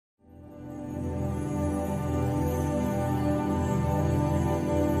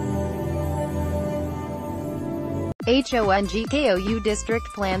HONGKOU District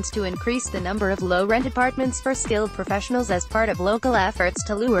plans to increase the number of low-rent apartments for skilled professionals as part of local efforts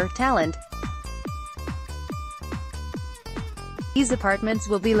to lure talent. These apartments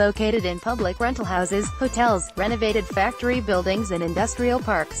will be located in public rental houses, hotels, renovated factory buildings and industrial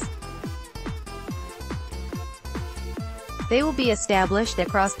parks. They will be established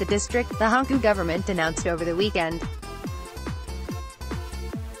across the district, the HONGKOU government announced over the weekend.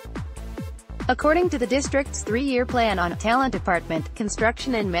 According to the district's 3-year plan on talent apartment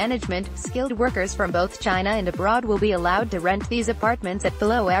construction and management, skilled workers from both China and abroad will be allowed to rent these apartments at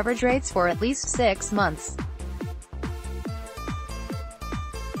below-average rates for at least 6 months.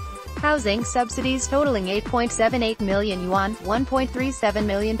 Housing subsidies totaling 8.78 million yuan, $1.37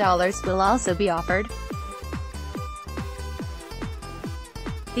 million, will also be offered.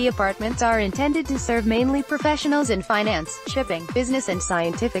 The apartments are intended to serve mainly professionals in finance, shipping, business and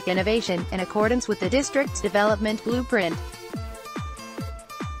scientific innovation, in accordance with the district's development blueprint.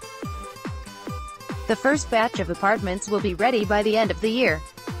 The first batch of apartments will be ready by the end of the year.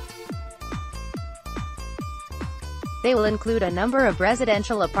 They will include a number of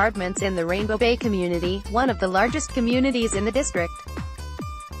residential apartments in the Rainbow Bay community, one of the largest communities in the district.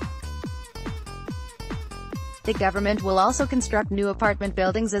 The government will also construct new apartment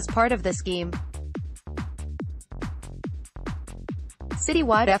buildings as part of the scheme.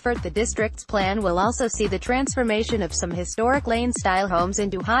 Citywide effort. The district's plan will also see the transformation of some historic lane-style homes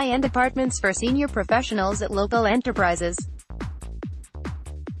into high-end apartments for senior professionals at local enterprises.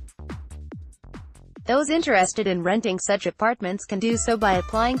 Those interested in renting such apartments can do so by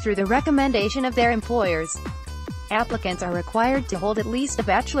applying through the recommendation of their employers. Applicants are required to hold at least a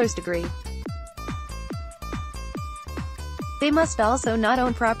bachelor's degree. They must also not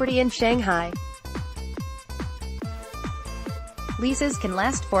own property in Shanghai. Leases can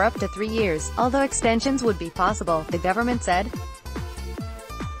last for up to 3 years, although extensions would be possible, the government said.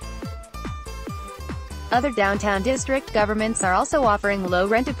 Other downtown district governments are also offering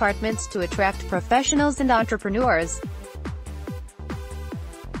low-rent apartments to attract professionals and entrepreneurs.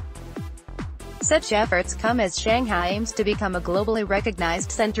 Such efforts come as Shanghai aims to become a globally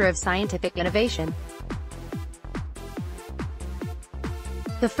recognized center of scientific innovation.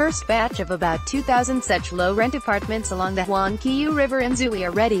 The first batch of about 2,000 such low-rent apartments along the HONGKOU River in Zhui are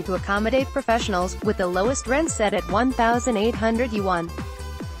ready to accommodate professionals, with the lowest rent set at 1,800 yuan.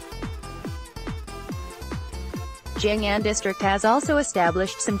 Jiang'an District has also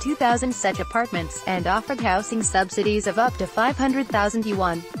established some 2,000 such apartments, and offered housing subsidies of up to 500,000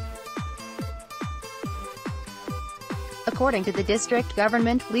 yuan. According to the district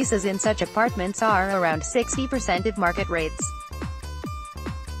government, leases in such apartments are around 60% of market rates.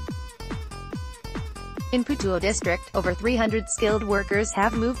 In Putuo District, over 300 skilled workers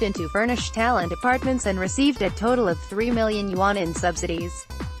have moved into furnished talent apartments and received a total of 3 million yuan in subsidies.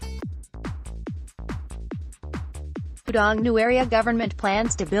 Pudong New Area government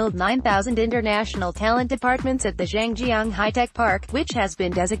plans to build 9,000 international talent apartments at the Zhangjiang High-Tech Park, which has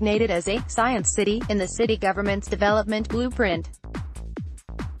been designated as a science city in the city government's development blueprint.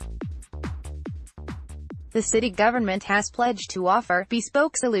 The city government has pledged to offer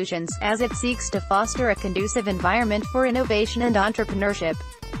bespoke solutions, as it seeks to foster a conducive environment for innovation and entrepreneurship.